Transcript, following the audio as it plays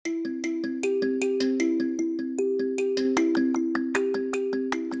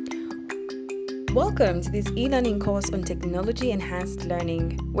Welcome to this e-learning course on technology-enhanced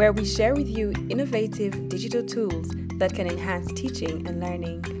learning, where we share with you innovative digital tools that can enhance teaching and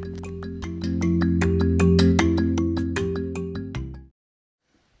learning.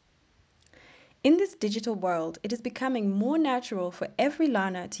 In this digital world, it is becoming more natural for every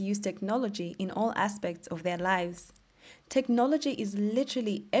learner to use technology in all aspects of their lives. Technology is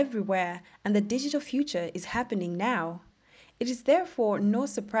literally everywhere, and the digital future is happening now. It is therefore no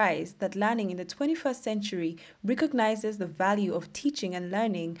surprise that learning in the 21st century recognizes the value of teaching and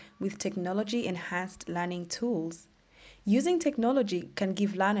learning with technology-enhanced learning tools. Using technology can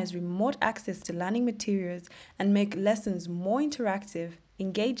give learners remote access to learning materials and make lessons more interactive,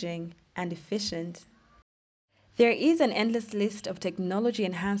 engaging, and efficient. There is an endless list of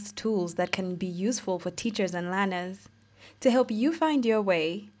technology-enhanced tools that can be useful for teachers and learners. To help you find your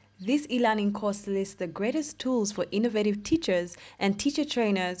way, this e-learning course lists the greatest tools for innovative teachers and teacher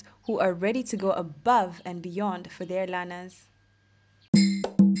trainers who are ready to go above and beyond for their learners.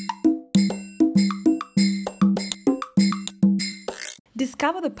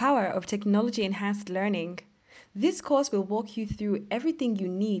 Discover the power of technology-enhanced learning. This course will walk you through everything you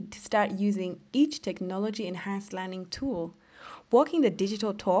need to start using each technology-enhanced learning tool. Walking the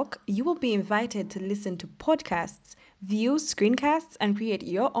digital talk, you will be invited to listen to podcasts, view screencasts, and create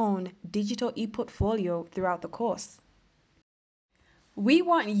your own digital e-portfolio throughout the course. We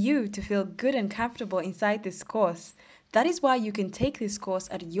want you to feel good and comfortable inside this course. That is why you can take this course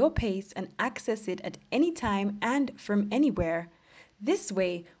at your pace and access it at any time and from anywhere. This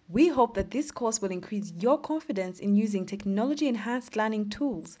way, we hope that this course will increase your confidence in using technology-enhanced learning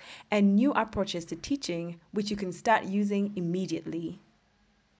tools and new approaches to teaching, which you can start using immediately.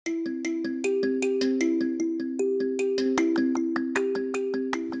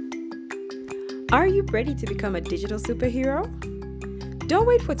 Are you ready to become a digital superhero? Don't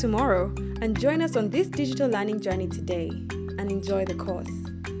wait for tomorrow and join us on this digital learning journey today and enjoy the course.